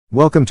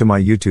Welcome to my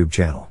YouTube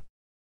channel.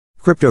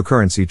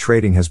 Cryptocurrency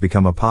trading has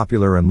become a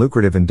popular and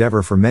lucrative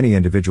endeavor for many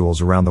individuals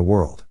around the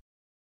world.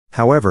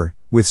 However,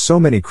 with so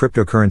many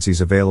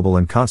cryptocurrencies available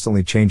and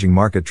constantly changing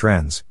market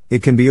trends,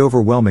 it can be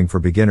overwhelming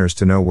for beginners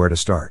to know where to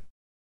start.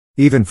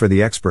 Even for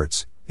the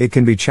experts, it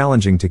can be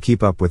challenging to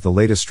keep up with the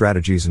latest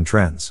strategies and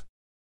trends.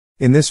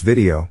 In this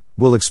video,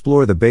 we'll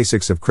explore the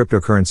basics of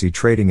cryptocurrency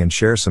trading and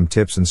share some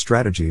tips and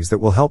strategies that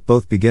will help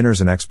both beginners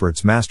and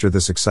experts master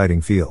this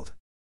exciting field.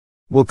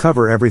 We'll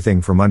cover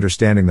everything from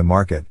understanding the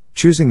market,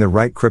 choosing the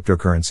right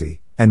cryptocurrency,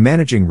 and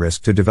managing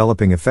risk to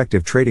developing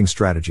effective trading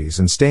strategies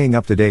and staying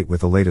up to date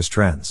with the latest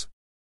trends.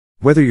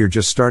 Whether you're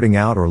just starting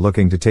out or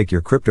looking to take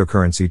your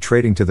cryptocurrency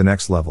trading to the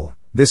next level,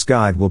 this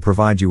guide will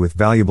provide you with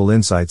valuable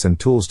insights and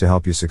tools to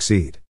help you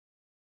succeed.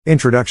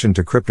 Introduction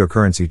to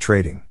cryptocurrency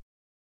trading.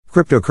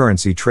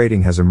 Cryptocurrency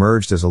trading has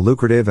emerged as a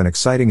lucrative and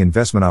exciting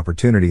investment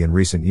opportunity in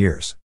recent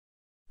years.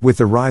 With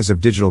the rise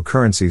of digital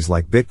currencies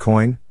like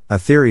Bitcoin,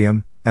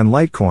 Ethereum, and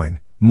Litecoin,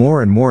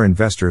 more and more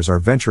investors are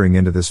venturing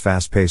into this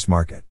fast-paced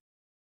market.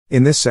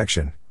 In this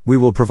section, we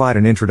will provide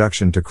an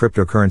introduction to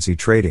cryptocurrency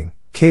trading,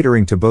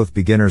 catering to both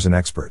beginners and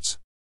experts.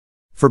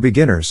 For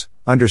beginners,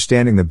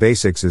 understanding the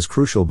basics is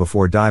crucial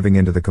before diving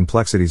into the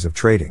complexities of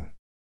trading.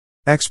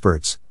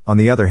 Experts, on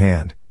the other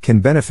hand, can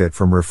benefit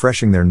from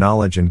refreshing their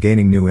knowledge and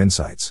gaining new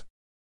insights.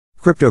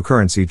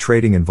 Cryptocurrency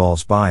trading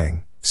involves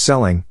buying,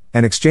 selling,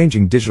 and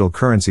exchanging digital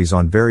currencies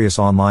on various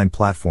online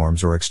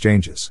platforms or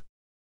exchanges.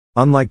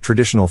 Unlike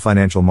traditional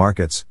financial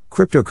markets,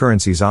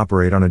 cryptocurrencies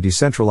operate on a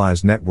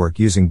decentralized network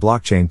using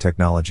blockchain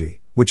technology,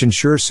 which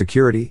ensures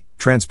security,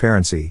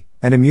 transparency,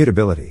 and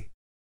immutability.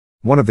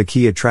 One of the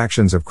key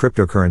attractions of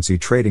cryptocurrency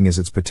trading is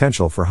its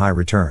potential for high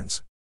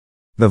returns.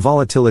 The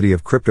volatility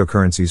of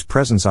cryptocurrencies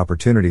presents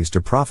opportunities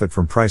to profit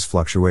from price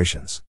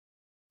fluctuations.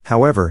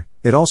 However,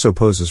 it also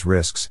poses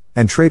risks,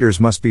 and traders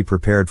must be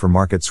prepared for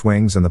market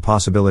swings and the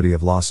possibility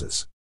of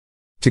losses.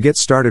 To get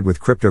started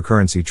with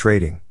cryptocurrency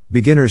trading,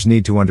 beginners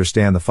need to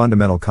understand the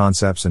fundamental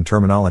concepts and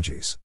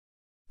terminologies.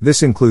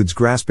 This includes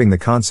grasping the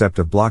concept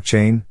of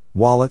blockchain,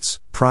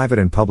 wallets, private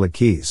and public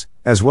keys,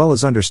 as well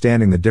as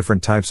understanding the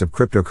different types of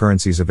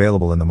cryptocurrencies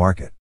available in the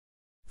market.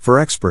 For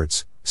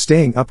experts,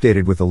 staying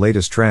updated with the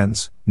latest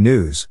trends,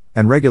 news,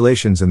 and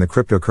regulations in the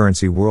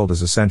cryptocurrency world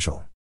is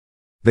essential.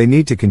 They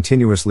need to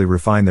continuously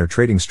refine their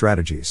trading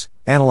strategies,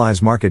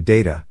 analyze market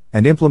data,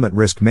 and implement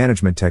risk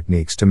management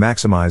techniques to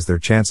maximize their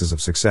chances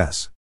of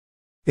success.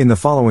 In the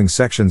following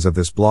sections of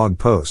this blog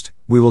post,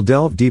 we will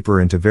delve deeper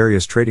into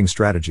various trading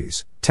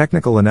strategies,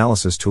 technical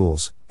analysis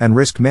tools, and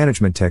risk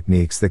management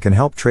techniques that can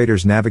help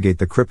traders navigate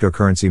the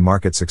cryptocurrency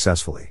market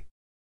successfully.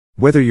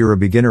 Whether you're a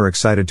beginner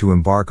excited to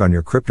embark on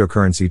your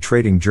cryptocurrency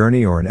trading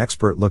journey or an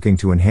expert looking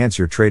to enhance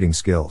your trading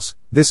skills,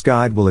 this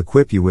guide will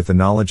equip you with the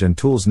knowledge and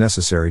tools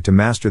necessary to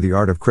master the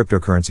art of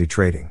cryptocurrency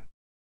trading.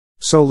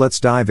 So let's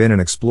dive in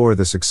and explore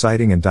this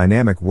exciting and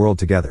dynamic world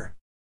together.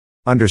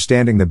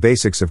 Understanding the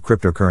basics of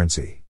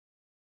cryptocurrency.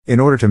 In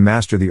order to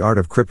master the art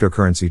of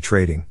cryptocurrency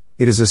trading,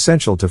 it is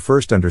essential to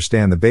first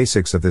understand the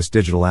basics of this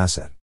digital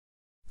asset.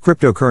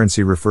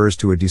 Cryptocurrency refers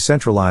to a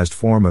decentralized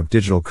form of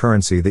digital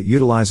currency that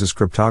utilizes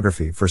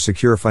cryptography for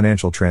secure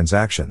financial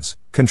transactions,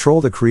 control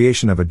the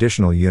creation of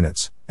additional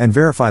units, and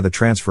verify the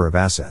transfer of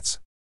assets.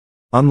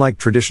 Unlike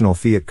traditional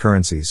fiat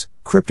currencies,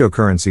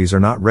 cryptocurrencies are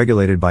not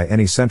regulated by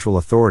any central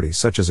authority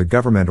such as a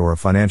government or a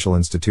financial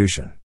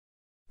institution.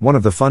 One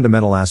of the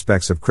fundamental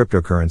aspects of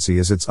cryptocurrency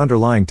is its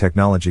underlying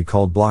technology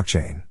called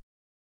blockchain.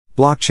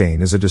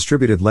 Blockchain is a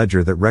distributed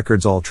ledger that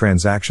records all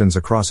transactions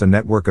across a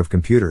network of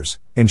computers,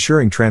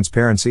 ensuring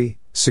transparency,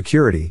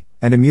 security,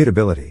 and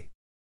immutability.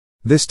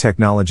 This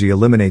technology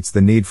eliminates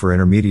the need for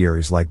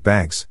intermediaries like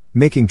banks,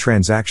 making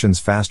transactions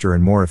faster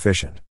and more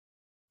efficient.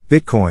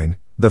 Bitcoin,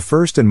 the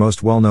first and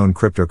most well-known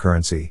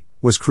cryptocurrency,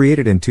 was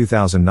created in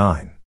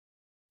 2009.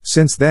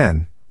 Since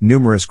then,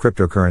 numerous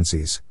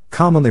cryptocurrencies,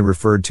 commonly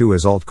referred to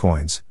as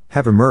altcoins,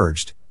 have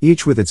emerged,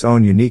 each with its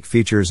own unique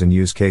features and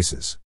use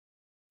cases.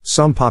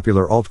 Some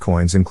popular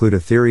altcoins include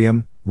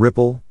Ethereum,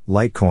 Ripple,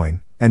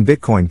 Litecoin, and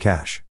Bitcoin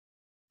Cash.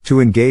 To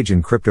engage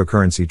in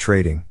cryptocurrency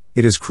trading,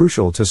 it is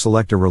crucial to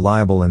select a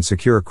reliable and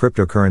secure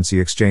cryptocurrency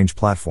exchange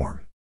platform.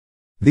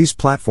 These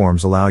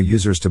platforms allow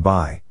users to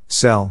buy,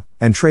 sell,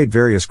 and trade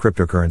various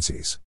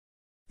cryptocurrencies.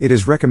 It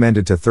is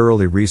recommended to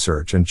thoroughly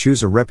research and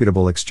choose a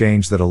reputable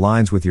exchange that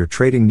aligns with your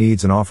trading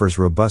needs and offers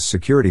robust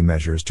security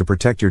measures to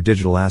protect your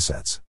digital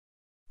assets.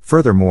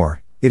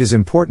 Furthermore, it is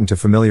important to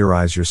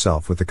familiarize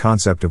yourself with the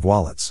concept of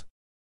wallets.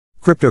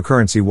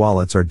 Cryptocurrency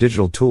wallets are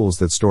digital tools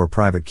that store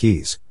private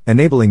keys,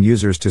 enabling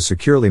users to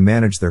securely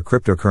manage their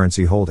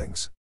cryptocurrency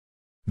holdings.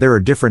 There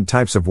are different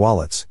types of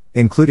wallets,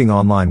 including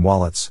online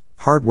wallets,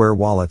 hardware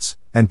wallets,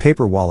 and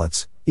paper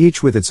wallets,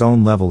 each with its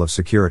own level of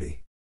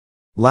security.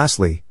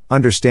 Lastly,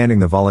 understanding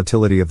the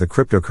volatility of the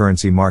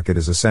cryptocurrency market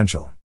is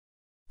essential.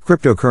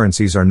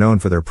 Cryptocurrencies are known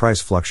for their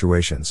price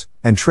fluctuations,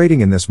 and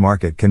trading in this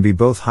market can be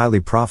both highly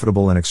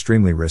profitable and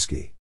extremely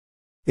risky.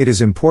 It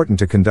is important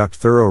to conduct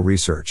thorough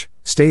research,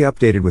 stay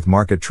updated with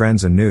market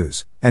trends and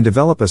news, and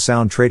develop a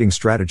sound trading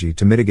strategy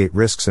to mitigate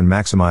risks and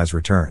maximize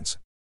returns.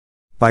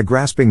 By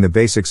grasping the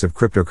basics of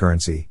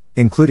cryptocurrency,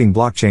 including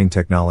blockchain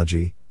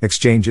technology,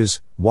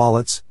 exchanges,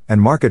 wallets, and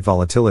market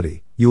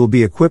volatility, you will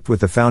be equipped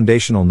with the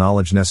foundational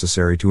knowledge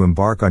necessary to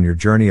embark on your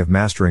journey of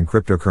mastering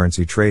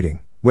cryptocurrency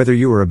trading, whether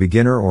you are a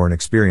beginner or an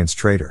experienced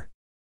trader.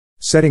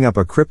 Setting up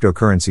a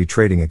cryptocurrency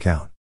trading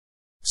account.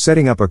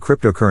 Setting up a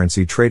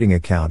cryptocurrency trading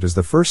account is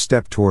the first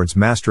step towards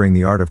mastering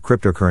the art of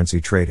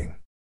cryptocurrency trading.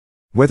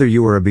 Whether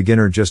you are a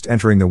beginner just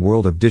entering the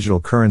world of digital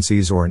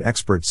currencies or an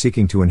expert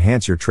seeking to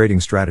enhance your trading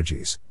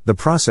strategies, the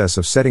process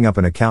of setting up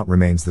an account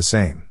remains the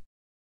same.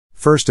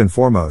 First and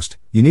foremost,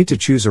 you need to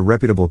choose a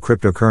reputable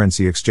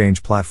cryptocurrency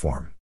exchange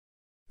platform.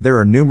 There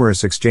are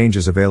numerous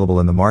exchanges available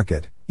in the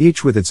market,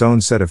 each with its own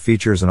set of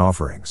features and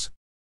offerings.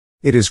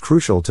 It is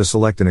crucial to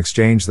select an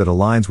exchange that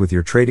aligns with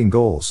your trading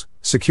goals,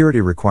 security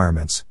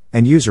requirements,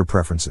 and user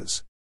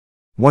preferences.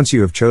 Once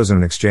you have chosen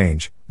an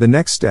exchange, the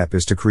next step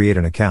is to create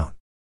an account.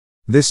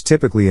 This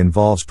typically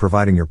involves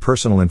providing your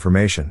personal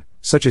information,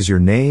 such as your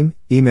name,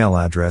 email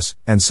address,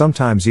 and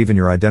sometimes even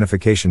your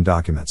identification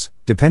documents,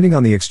 depending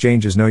on the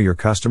exchange's Know Your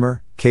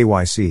Customer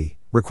 (KYC)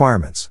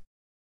 requirements.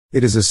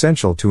 It is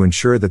essential to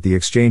ensure that the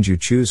exchange you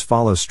choose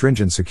follows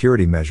stringent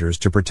security measures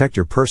to protect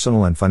your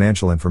personal and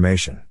financial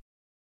information.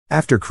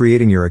 After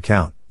creating your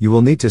account, you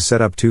will need to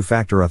set up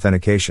two-factor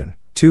authentication,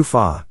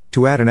 2FA,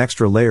 to add an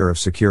extra layer of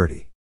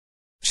security.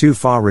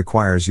 2FA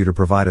requires you to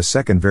provide a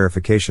second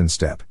verification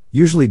step,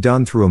 usually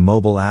done through a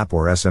mobile app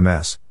or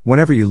SMS,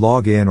 whenever you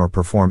log in or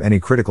perform any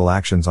critical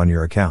actions on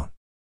your account.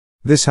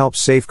 This helps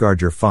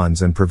safeguard your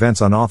funds and prevents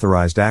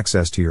unauthorized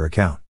access to your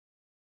account.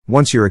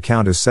 Once your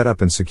account is set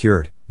up and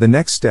secured, the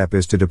next step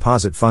is to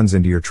deposit funds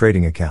into your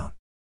trading account.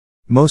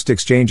 Most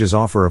exchanges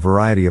offer a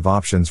variety of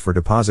options for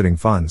depositing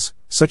funds,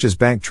 such as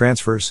bank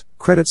transfers,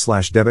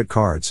 credit/debit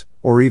cards,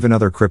 or even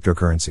other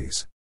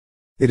cryptocurrencies.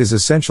 It is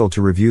essential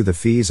to review the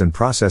fees and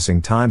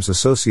processing times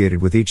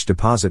associated with each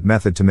deposit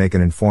method to make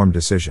an informed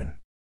decision.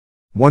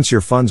 Once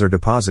your funds are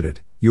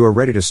deposited, you are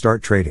ready to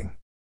start trading.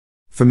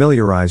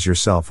 Familiarize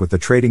yourself with the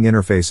trading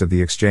interface of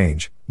the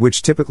exchange,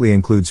 which typically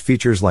includes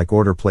features like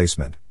order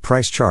placement,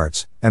 price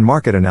charts, and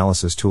market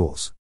analysis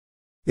tools.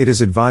 It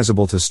is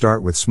advisable to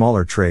start with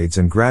smaller trades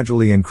and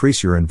gradually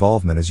increase your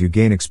involvement as you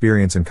gain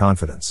experience and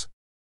confidence.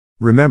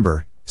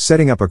 Remember,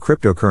 setting up a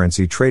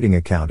cryptocurrency trading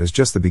account is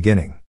just the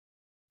beginning.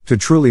 To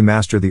truly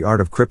master the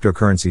art of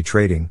cryptocurrency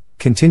trading,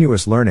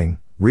 continuous learning,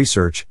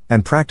 research,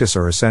 and practice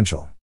are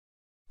essential.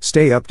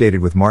 Stay updated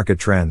with market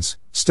trends,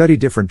 study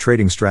different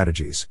trading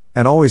strategies,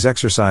 and always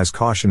exercise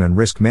caution and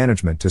risk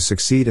management to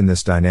succeed in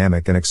this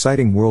dynamic and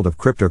exciting world of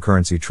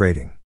cryptocurrency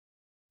trading.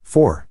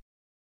 4.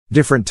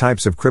 Different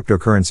types of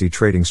cryptocurrency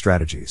trading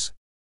strategies.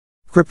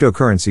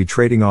 Cryptocurrency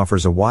trading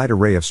offers a wide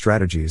array of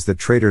strategies that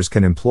traders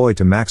can employ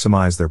to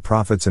maximize their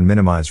profits and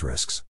minimize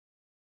risks.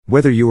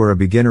 Whether you are a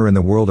beginner in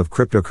the world of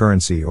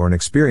cryptocurrency or an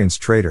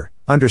experienced trader,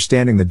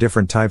 understanding the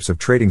different types of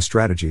trading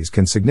strategies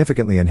can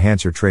significantly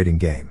enhance your trading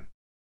game.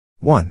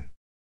 1.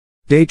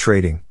 Day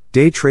trading.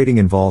 Day trading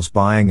involves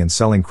buying and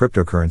selling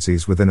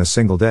cryptocurrencies within a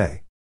single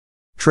day.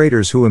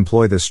 Traders who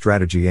employ this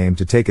strategy aim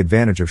to take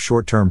advantage of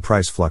short-term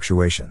price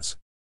fluctuations.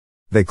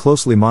 They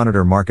closely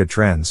monitor market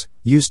trends,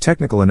 use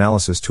technical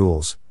analysis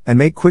tools, and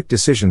make quick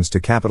decisions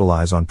to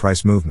capitalize on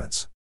price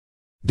movements.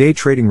 Day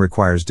trading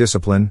requires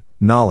discipline,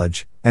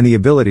 knowledge, and the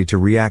ability to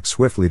react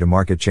swiftly to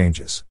market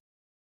changes.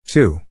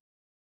 2.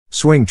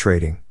 Swing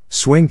trading.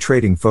 Swing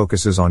trading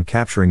focuses on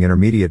capturing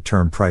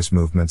intermediate-term price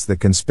movements that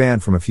can span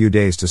from a few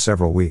days to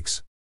several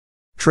weeks.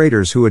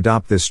 Traders who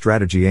adopt this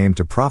strategy aim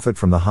to profit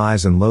from the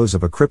highs and lows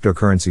of a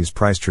cryptocurrency's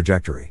price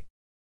trajectory.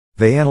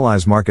 They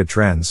analyze market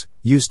trends,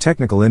 use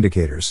technical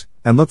indicators,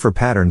 and look for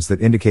patterns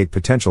that indicate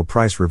potential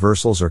price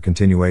reversals or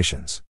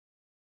continuations.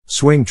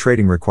 Swing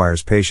trading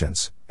requires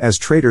patience, as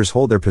traders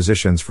hold their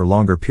positions for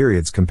longer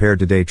periods compared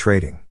to day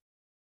trading.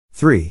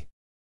 3.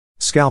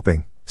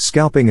 Scalping.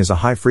 Scalping is a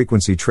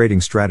high-frequency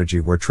trading strategy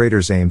where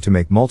traders aim to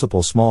make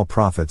multiple small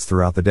profits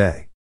throughout the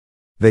day.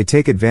 They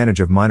take advantage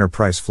of minor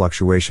price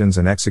fluctuations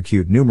and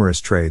execute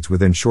numerous trades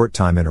within short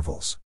time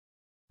intervals.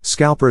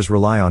 Scalpers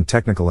rely on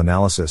technical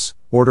analysis,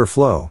 order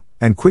flow,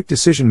 and quick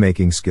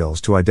decision-making skills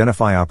to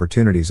identify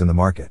opportunities in the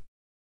market.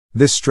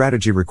 This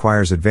strategy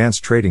requires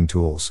advanced trading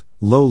tools,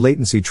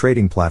 low-latency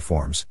trading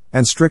platforms,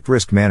 and strict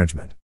risk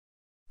management.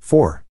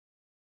 4.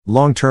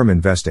 Long-term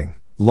investing.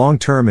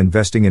 Long-term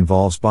investing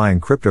involves buying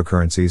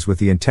cryptocurrencies with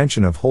the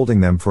intention of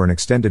holding them for an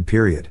extended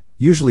period,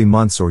 usually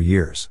months or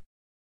years.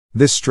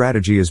 This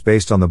strategy is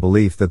based on the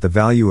belief that the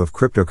value of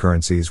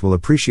cryptocurrencies will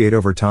appreciate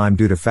over time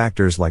due to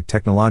factors like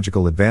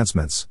technological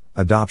advancements,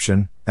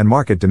 adoption, and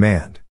market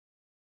demand.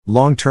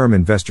 Long-term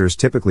investors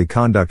typically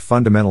conduct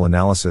fundamental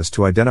analysis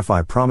to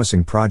identify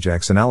promising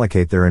projects and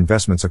allocate their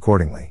investments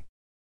accordingly.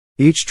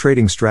 Each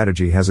trading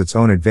strategy has its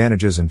own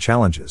advantages and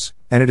challenges,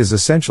 and it is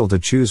essential to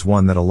choose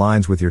one that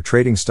aligns with your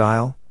trading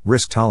style,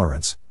 risk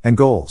tolerance, and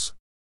goals.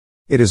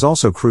 It is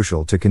also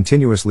crucial to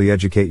continuously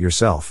educate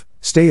yourself,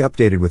 stay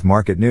updated with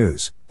market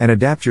news, and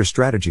adapt your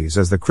strategies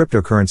as the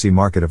cryptocurrency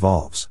market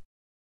evolves.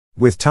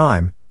 With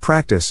time,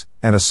 practice,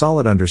 and a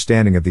solid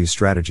understanding of these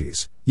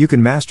strategies, you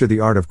can master the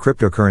art of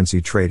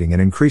cryptocurrency trading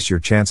and increase your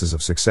chances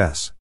of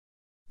success.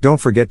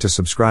 Don't forget to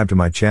subscribe to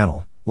my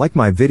channel, like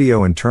my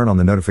video and turn on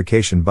the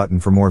notification button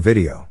for more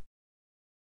video.